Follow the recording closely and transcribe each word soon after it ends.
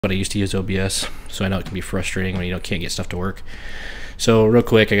but I used to use OBS, so I know it can be frustrating when you can't get stuff to work. So real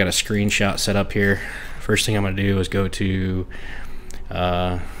quick, I got a screenshot set up here. First thing I'm going to do is go to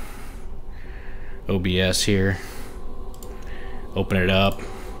OBS here, open it up.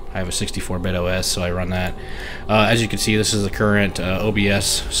 I have a 64-bit OS, so I run that. As you can see, this is the current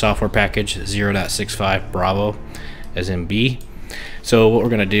OBS software package 0.65 Bravo, as in B. So what we're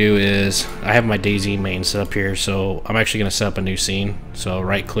going to do is, I have my DayZ main set up here, so I'm actually going to set up a new scene. So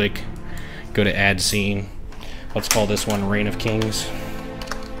right click, go to add scene. Let's call this one Reign of Kings.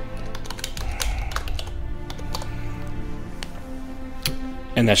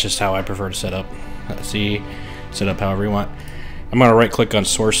 And that's just how I prefer to set up. Let's see, set up however you want. I'm going to right click on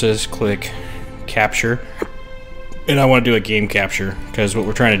sources, click capture, and I want to do a game capture because what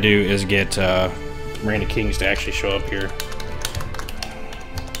we're trying to do is get Reign of Kings to actually show up here.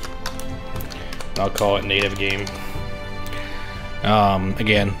 I'll call it native game.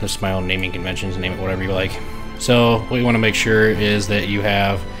 Again, this is my own naming conventions, name it whatever you like. So what you want to make sure is that you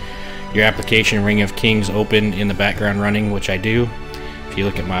have your application Reign of Kings open in the background running, which I do. If you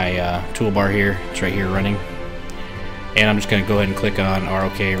look at my toolbar here, it's right here running. And I'm just going to go ahead and click on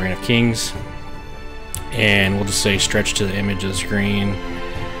ROK Reign of Kings, and we'll just say stretch to the image of the screen.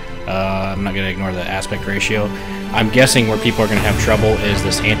 I'm not going to ignore the aspect ratio. I'm guessing where people are going to have trouble is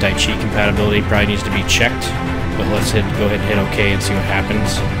this anti-cheat compatibility probably needs to be checked, but let's go ahead and hit OK and see what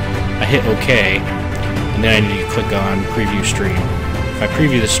happens. I hit OK, and then I need to click on preview stream. If I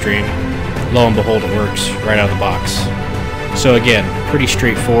preview the stream, lo and behold, it works right out of the box. So again, pretty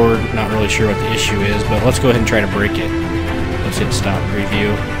straightforward, not really sure what the issue is, but let's go ahead and try to break it. Let's hit stop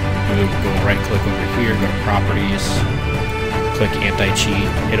preview. We'll go right click over here, go to properties, click anti-cheat,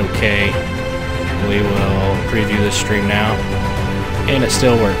 hit OK. We will preview this stream now, and it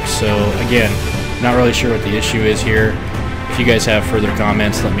still works. So again, not really sure what the issue is here. If you guys have further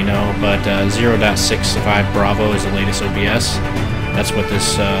comments, let me know, but 0.65 Bravo is the latest OBS. That's what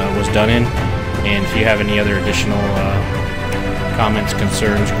this was done in, and if you have any other additional comments,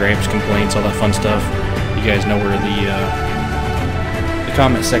 concerns, gripes, complaints, all that fun stuff, you guys know where the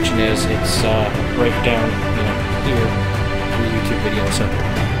comment section is. It's right down here in the YouTube video. So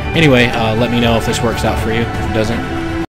anyway, let me know if this works out for you. If it doesn't,